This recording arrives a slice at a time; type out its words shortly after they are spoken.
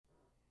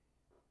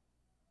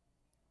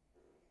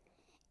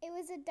It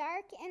was a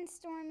dark and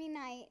stormy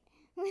night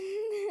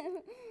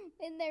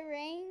when the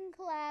rain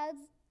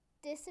clouds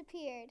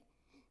disappeared.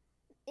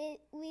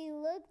 We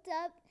looked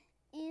up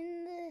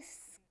in the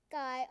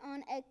sky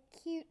on a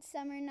cute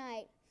summer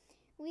night.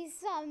 We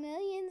saw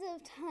millions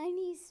of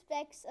tiny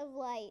specks of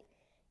light.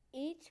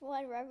 Each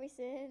one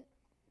represents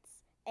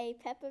a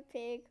Peppa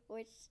Pig,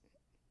 which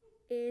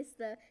is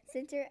the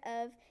center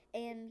of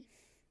a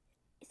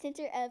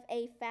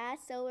FAD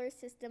solar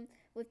system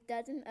with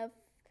dozens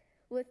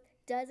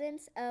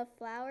of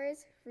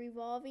flowers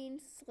revolving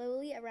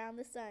slowly around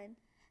the sun.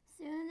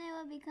 Soon they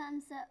will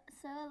become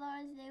so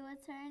large they will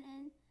turn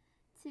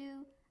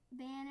into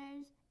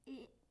banners.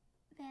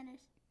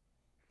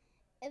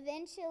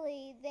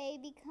 Eventually, they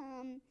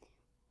become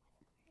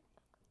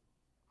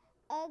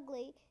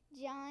ugly,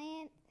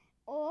 giant,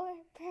 or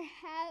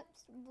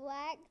perhaps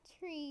black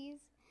trees.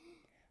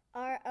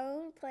 Our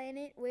own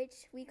planet,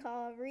 which we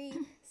call Re,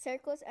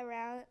 circles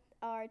around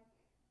our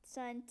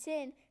sun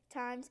 10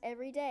 times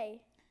every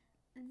day.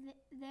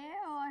 There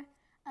are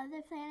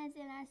other planets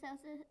in our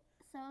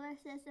solar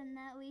system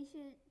that we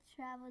should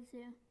travel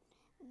to.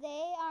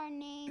 They are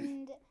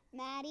named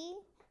Maddie,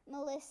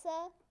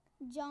 Melissa,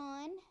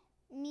 John,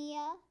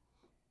 Mia,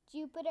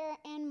 Jupiter,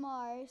 and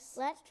Mars.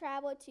 Let's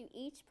travel to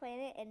each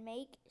planet and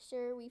make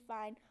sure we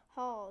find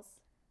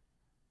halls.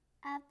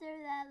 After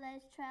that,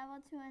 let's travel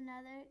to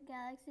another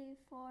galaxy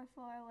far,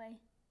 far away.